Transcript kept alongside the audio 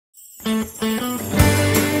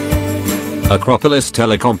Acropolis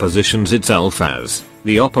Telecom positions itself as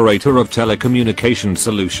the operator of telecommunication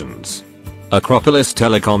solutions. Acropolis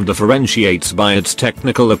Telecom differentiates by its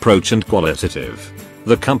technical approach and qualitative.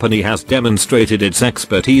 The company has demonstrated its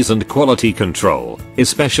expertise and quality control,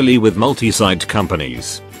 especially with multi-site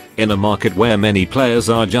companies. In a market where many players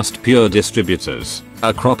are just pure distributors,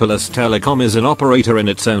 Acropolis Telecom is an operator in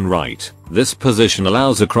its own right. This position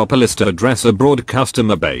allows Acropolis to address a broad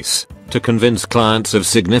customer base, to convince clients of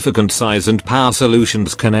significant size and power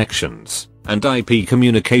solutions connections, and IP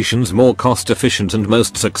communications more cost-efficient and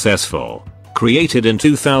most successful. Created in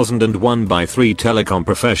 2001 by 3 telecom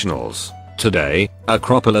professionals, today,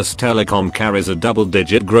 Acropolis Telecom carries a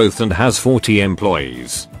double-digit growth and has 40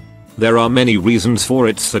 employees. There are many reasons for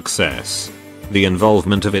its success. The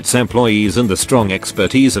involvement of its employees and the strong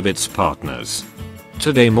expertise of its partners.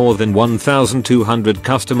 Today more than 1,200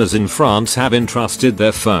 customers in France have entrusted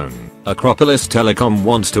their phone. Acropolis Telecom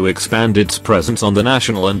wants to expand its presence on the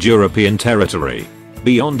national and European territory.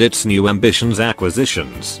 Beyond its new ambitions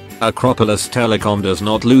acquisitions, Acropolis Telecom does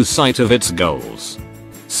not lose sight of its goals.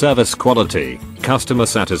 Service quality, customer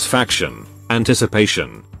satisfaction,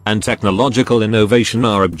 anticipation, and technological innovation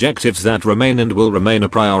are objectives that remain and will remain a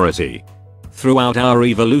priority. Throughout our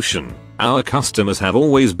evolution, our customers have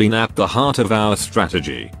always been at the heart of our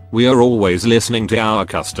strategy. We are always listening to our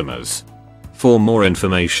customers. For more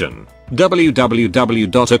information,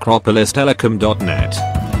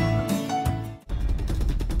 www.acropolistelecom.net.